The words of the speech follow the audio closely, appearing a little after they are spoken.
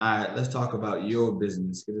All right, let's talk about your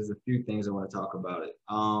business because there's a few things I want to talk about it.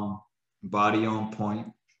 Body on Point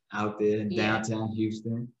out there in Yeah. downtown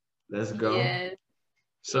Houston. Let's go. Yes.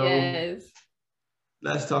 So Yes.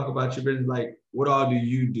 let's talk about your business. Like, what all do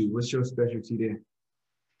you do? What's your specialty there?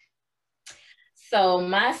 So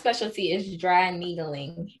my specialty is dry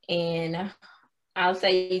needling, and I'll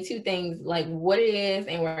say two things, like what it is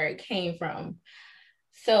and where it came from.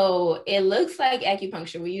 So it looks like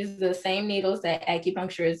acupuncture. We use the same needles that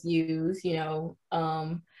acupuncturists use,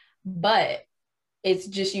 but it's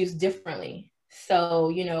just used differently.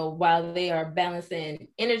 So, while they are balancing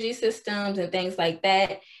energy systems and things like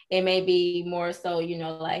that, it may be more so,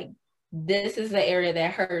 like this is the area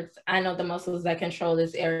that hurts. I know the muscles that control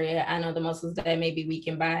this area. I know the muscles that may be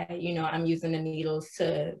weakened by, I'm using the needles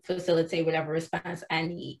to facilitate whatever response I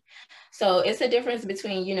need. So it's a difference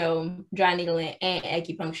between, dry needling and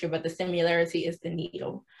acupuncture, but the similarity is the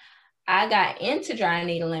needle. I got into dry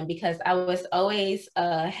needling because I was always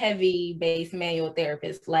a heavy base manual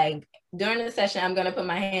therapist. Like during the session, I'm going to put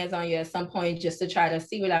my hands on you at some point just to try to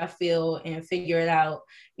see what I feel and figure it out,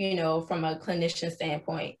 from a clinician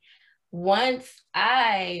standpoint. Once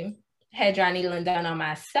I had dry needling done on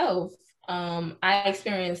myself, I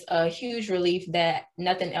experienced a huge relief that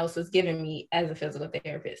nothing else was giving me as a physical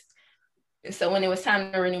therapist. So when it was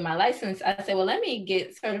time to renew my license, I said, well, let me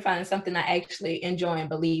get certified in something I actually enjoy and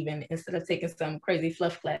believe in instead of taking some crazy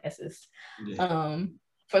fluff classes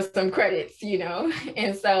for some credits,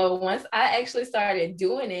 And so once I actually started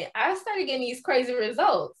doing it, I started getting these crazy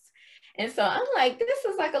results. And so I'm like, this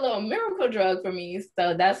is like a little miracle drug for me.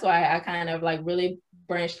 So that's why I kind of like really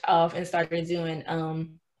branched off and started doing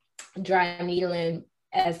dry needling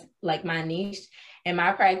as like my niche and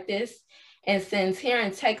my practice. And since here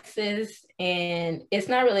in Texas, and it's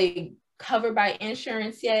not really covered by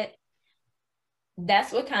insurance yet,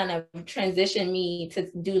 that's what kind of transitioned me to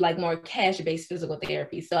do like more cash-based physical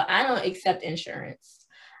therapy. So I don't accept insurance.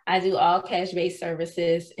 I do all cash-based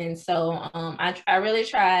services. And so I really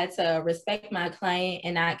try to respect my client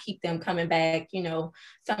and not keep them coming back.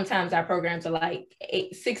 Sometimes our programs are like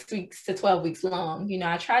 6 weeks to 12 weeks long.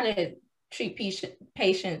 I try to treat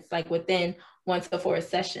patients like within 1 to 4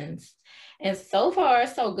 sessions. And so far,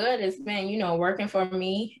 so good. It's been, working for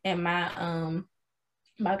me and my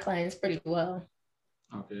clients pretty well.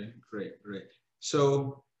 Okay, great, great.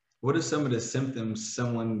 So, what are some of the symptoms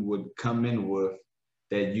someone would come in with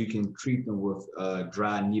that you can treat them with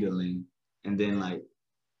dry needling, and then like,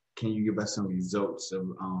 can you give us some results of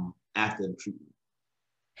after the treatment?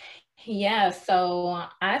 Yeah, so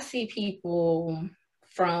I see people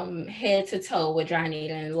from head to toe with dry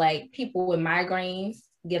needling. Like people with migraines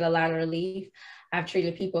get a lot of relief. I've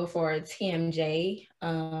treated people for TMJ.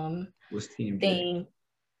 What's TMJ? Thing,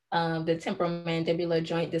 the temporomandibular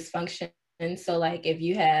joint dysfunction. So like if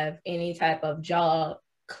you have any type of jaw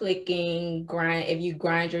clicking, if you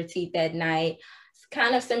grind your teeth at night, it's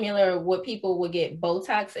kind of similar what people would get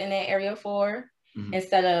Botox in that area for. Mm-hmm.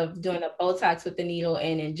 Instead of doing the Botox with the needle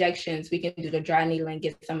and injections, we can do the dry needle and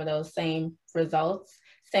get some of those same results.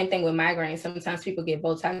 Same thing with migraines. Sometimes people get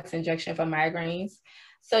Botox injection for migraines.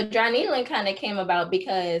 So dry needling kind of came about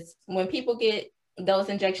because when people get those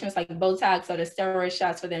injections like Botox or the steroid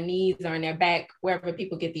shots for their knees or in their back, wherever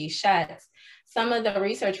people get these shots, some of the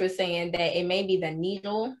research was saying that it may be the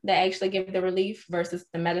needle that actually give the relief versus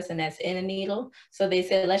the medicine that's in a needle. So they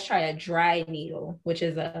said, let's try a dry needle, which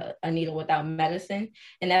is a needle without medicine.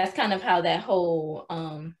 And that's kind of how that whole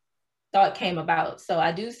thought came about. So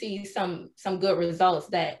I do see some good results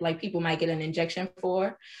that like people might get an injection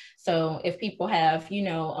for. So if people have,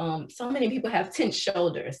 so many people have tense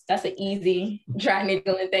shoulders. That's an easy dry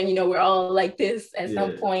needling thing. We're all like this at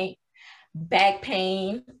some point. Back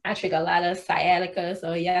pain. I treat a lot of sciatica.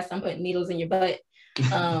 So yes, I'm putting needles in your butt.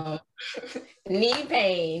 Knee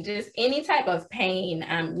pain, just any type of pain.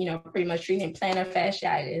 I'm, pretty much treating plantar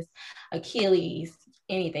fasciitis, Achilles,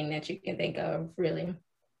 anything that you can think of, really.